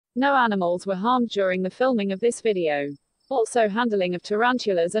No animals were harmed during the filming of this video. Also, handling of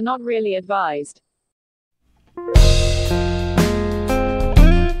tarantulas are not really advised.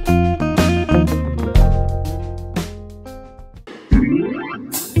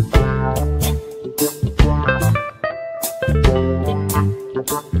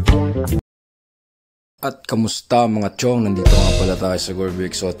 At kamusta mga tsong, nandito nga pala tayo sa Gorby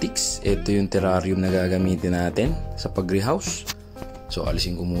Exotics. Ito yung terrarium na gagamitin natin sa pag-rehouse. So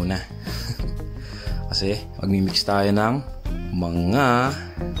alisin ko muna. Kasi magmimix tayo ng mga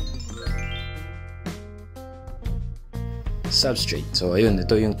substrate. So ayun,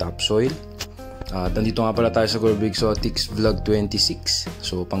 ito yung topsoil. At nandito nga pala tayo sa Gorby Exotics Vlog 26.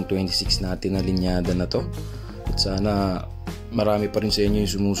 So pang 26 natin na linyada na to. At sana marami pa rin sa inyo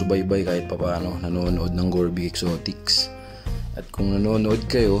yung sumusubaybay kahit papaano nanonood ng Gorby Exotics. At kung nanonood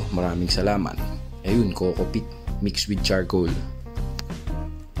kayo, maraming salamat. Ayun, coco peat mixed with charcoal.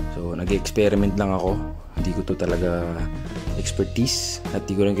 So nag-experiment lang ako. Hindi ko to talaga expertise at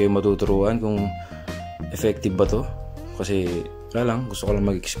di ko rin kayo matuturuan kung effective ba to. Kasi wala lang, gusto ko lang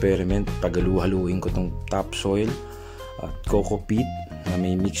mag-experiment. Pagalu-haluin ko tong topsoil at coco peat na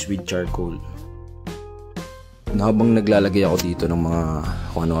may mixed with charcoal. Na habang naglalagay ako dito ng mga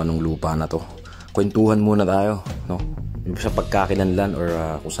kung ano-anong lupa na to, kwentuhan muna tayo, no? Sa pagkakilanlan or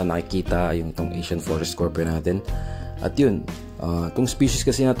kung saan nakikita yung tong Asian Forest Scorpion natin. At yun, tong species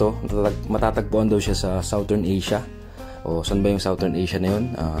kasi na to, matatagpuan daw siya sa Southern Asia. O saan ba yung Southern Asia na yun?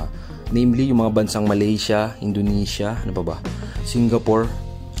 Namely, yung mga bansang Malaysia, Indonesia, ano pa ba? Singapore,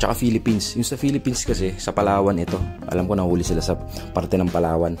 tsaka Philippines. Yung sa Philippines kasi, sa Palawan ito. Alam ko nahuli sila sa parte ng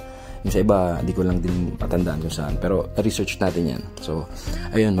Palawan. Yung sa iba, di ko lang din patandaan kung saan. Pero research natin yan. So,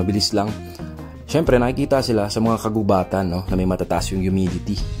 ayun, mabilis lang. Siyempre, nakikita sila sa mga kagubatan, no, na may matataas yung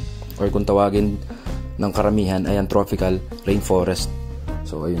humidity. Or kung tawagin ng karamihan, ayan, tropical rainforest.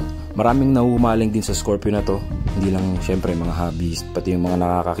 So, ayun. Maraming nahumaling din sa scorpion na to. Hindi lang, siyempre, mga hobbies. Pati yung mga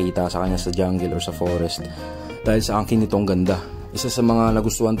nakakakita sa kanya sa jungle or sa forest. Dahil sa angkin nitong ganda. Isa sa mga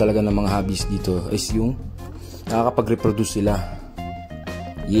nagustuhan talaga ng mga hobbies dito is yung nakakapag-reproduce sila.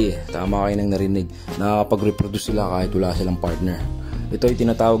 Yeah, tama kayo nang narinig. Nakakapag-reproduce sila kahit wala silang partner. Ito ay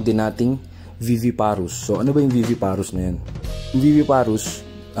tinatawag din nating viviparous. So ano ba yung viviparous na yan? Yung viviparous,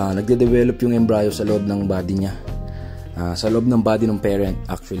 nagde-develop yung embryo sa loob ng body niya. Sa loob ng body ng parent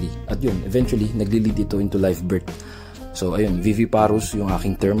actually. At yun, eventually, nagli-lead ito into live birth. So ayun, viviparous yung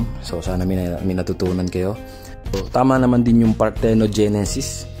aking term. So sana may natutunan kayo. So, tama naman din yung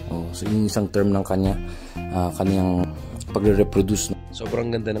parthenogenesis. So yung isang term ng kanyang pagre-reproduce.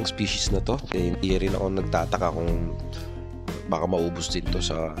 Sobrang ganda ng species na to. Hindi rin ako nagtataka kung baka maubos din to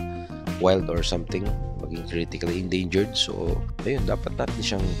sa wild or something, maging critically endangered. So ayun, dapat natin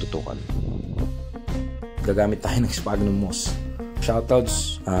siyang tutukan. Gagamit tayo ng sphagnum moss.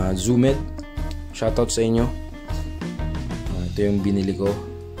 Shoutouts, Zoomed. Shoutouts sa inyo. Ito yung binili ko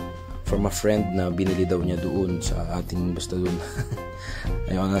from a friend na binili daw niya doon sa ating basta doon.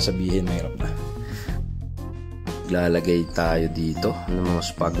 Ayaw nga sabihin, mahirap na. Lalagay tayo dito ng mga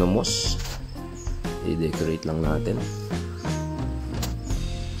sphagnum moss. I-decorate lang natin.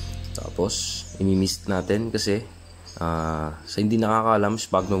 Tapos i-mist natin kasi sa hindi nakakaalam,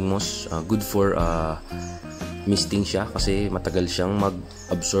 sphagnum moss good for misting siya kasi matagal siyang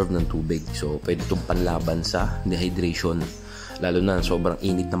mag-absorb ng tubig. So pwede itong panlaban sa dehydration, lalo na sobrang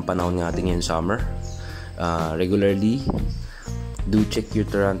init ng panahon natin ngayon summer. Regularly do check your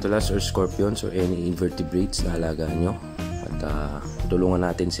tarantulas or scorpions or any invertebrates na alagaan nyo. At tulungan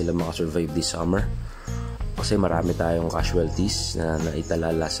natin sila makasurvive this summer. Kasi marami tayong casualties na naitala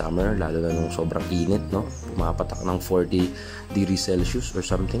last summer. Lalo na nung sobrang init, no? Pumapatak ng 40 degrees Celsius or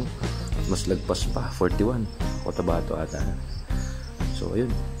something. Mas lagpas pa, 41. Cotabato ata. So, ayun.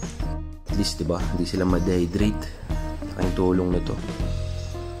 At least, diba? Hindi sila ma-dehydrate. Ang tulong nito.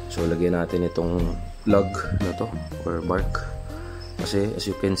 So, lagyan natin itong log na to or bark. Kasi as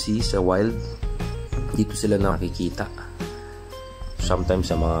you can see sa wild, dito sila nakikita.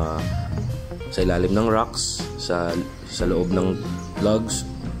 Sometimes sa ilalim ng rocks, sa loob ng logs,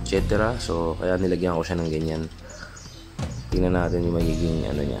 etc. So kaya nilagyan ko siya ng ganyan. Tingnan natin yung magiging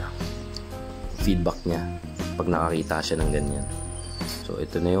feedback niya pag nakakita siya ng ganyan. So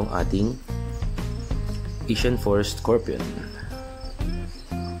ito na yung ating Asian Forest Scorpion.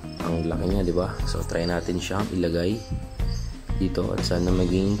 Ang laki niya, di ba? So try natin siyang ilagay dito at sana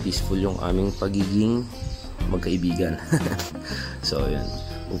maging peaceful yung aming pagiging magkaibigan. So yun,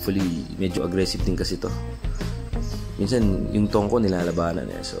 hopefully medyo aggressive din kasi to. Minsan yung tong ko nilalabanan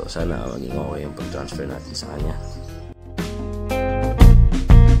so sana maging okay yung pag-transfer natin sa kanya.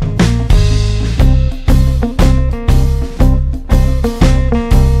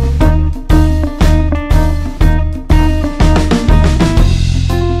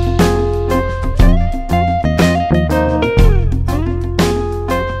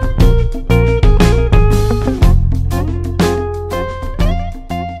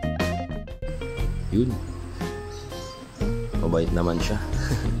 Yun. Mabait naman siya.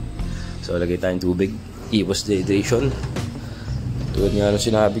 So, lagay tayong tubig. Iwas dehydration. Tulad nga nung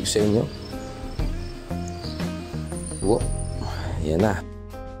sinabi ko sa inyo. Wow. Yan na.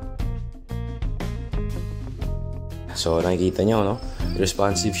 So, nakikita nyo, no?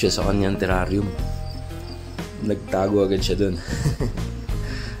 Responsive siya sa kanyang terrarium. Nagtago agad siya dun.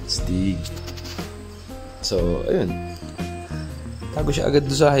 Stig. So, ayun. Tago siya agad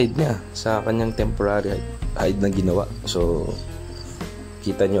doon sa hide niya. Sa kanyang temporary hide na ginawa. So,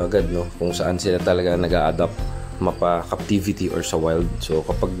 kita nyo agad, no? Kung saan sila talaga nag-a-adapt mapa-captivity or sa wild. So,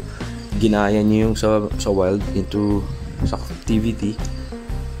 kapag ginaya nyo yung sa wild into sa captivity,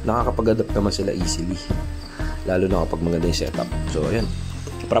 nakakapag-adapt naman sila easily. Lalo na kapag maganda yung setup. So, ayun.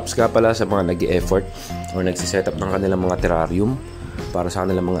 Props ka pala sa mga nag-e-effort or nagsisetup ng kanilang mga terrarium para sa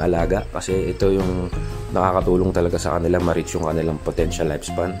kanilang mga alaga. Kasi ito yung nakakatulong talaga sa kanila ma-reach yung kanilang potential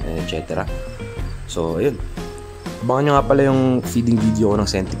lifespan, etc. So, ayun. Abangan nyo nga pala yung feeding video ko ng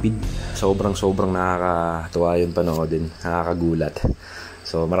centipede. Sobrang nakakatuwa yun panoodin. Nakakagulat.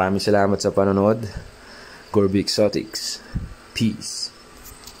 So, maraming salamat sa panonood. Gorby Exotics. Peace.